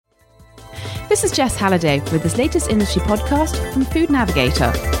This is Jess Halliday with this latest industry podcast from Food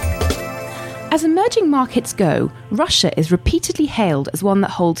Navigator. As emerging markets go, Russia is repeatedly hailed as one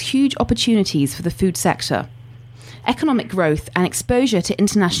that holds huge opportunities for the food sector. Economic growth and exposure to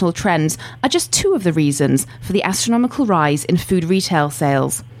international trends are just two of the reasons for the astronomical rise in food retail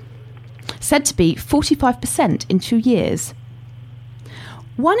sales, said to be 45% in 2 years.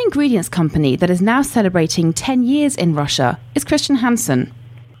 One ingredients company that is now celebrating 10 years in Russia is Chr Hansen.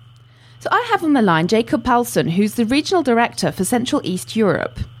 So I have on the line Jacob Paulsen, who's the Regional Director for Central East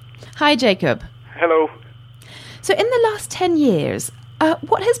Europe. Hi, Jacob. Hello. So in the last 10 years,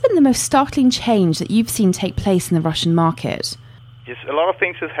 what has been the most startling change that you've seen take place in the Russian market? Yes, a lot of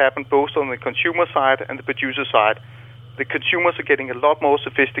things have happened both on the consumer side and the producer side. The consumers are getting a lot more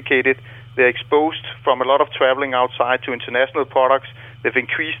sophisticated. They're exposed from a lot of traveling outside to international products. They've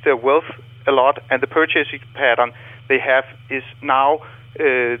increased their wealth a lot, and the purchasing pattern they have is now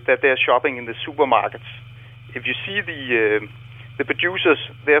that they're shopping in the supermarkets. If you see the producers,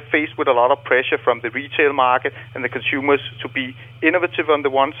 they're faced with a lot of pressure from the retail market and the consumers to be innovative on the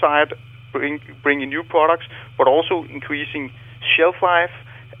one side, bringing new products, but also increasing shelf life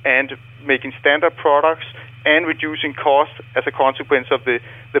and making standard products and reducing costs as a consequence of the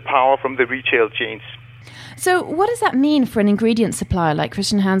power from the retail chains. So what does that mean for an ingredient supplier like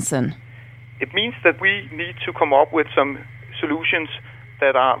Chr Hansen? It means that we need to come up with some solutions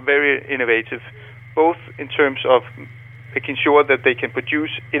that are very innovative, both in terms of making sure that they can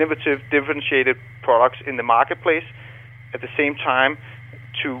produce innovative, differentiated products in the marketplace, at the same time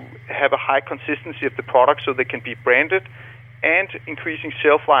to have a high consistency of the products so they can be branded, and increasing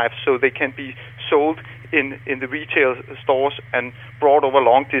shelf life so they can be sold in the retail stores and brought over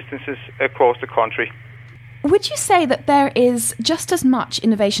long distances across the country. Would you say that there is just as much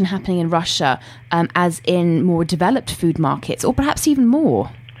innovation happening in Russia as in more developed food markets, or perhaps even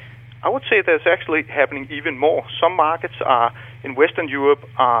more? I would say there's actually happening even more. Some markets in Western Europe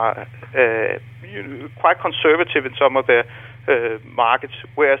are quite conservative in some of their markets,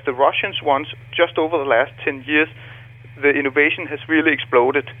 whereas the Russians ones, just over the last 10 years, the innovation has really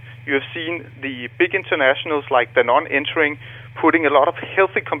exploded. You have seen the big internationals like Danone entering, putting a lot of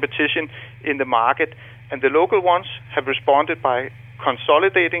healthy competition in the market, and the local ones have responded by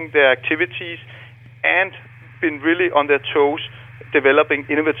consolidating their activities and been really on their toes developing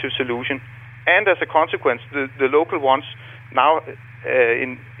innovative solutions. And as a consequence, the local ones now,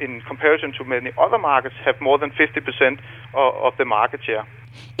 in comparison to many other markets, have more than 50% of the market share.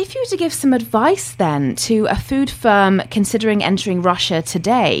 If you were to give some advice then to a food firm considering entering Russia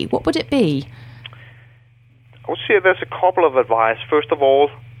today, what would it be? I would say there's a couple of advice. First of all,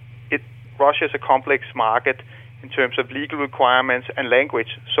 Russia is a complex market in terms of legal requirements and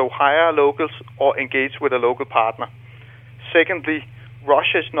language, so hire locals or engage with a local partner. Secondly,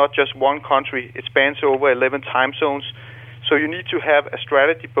 Russia is not just one country. It spans over 11 time zones, so you need to have a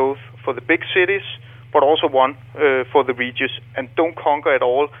strategy both for the big cities but also one for the regions, and don't conquer it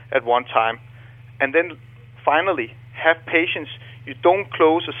all at one time. And then finally, have patience. You don't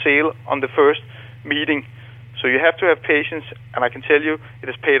close a sale on the first meeting. So you have to have patience, and I can tell you it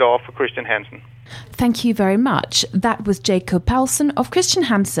has paid off for Chr Hansen. Thank you very much. That was Jacob Paulsen of Chr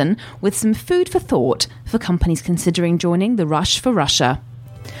Hansen with some food for thought for companies considering joining the rush for Russia.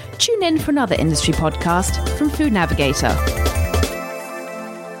 Tune in for another industry podcast from Food Navigator.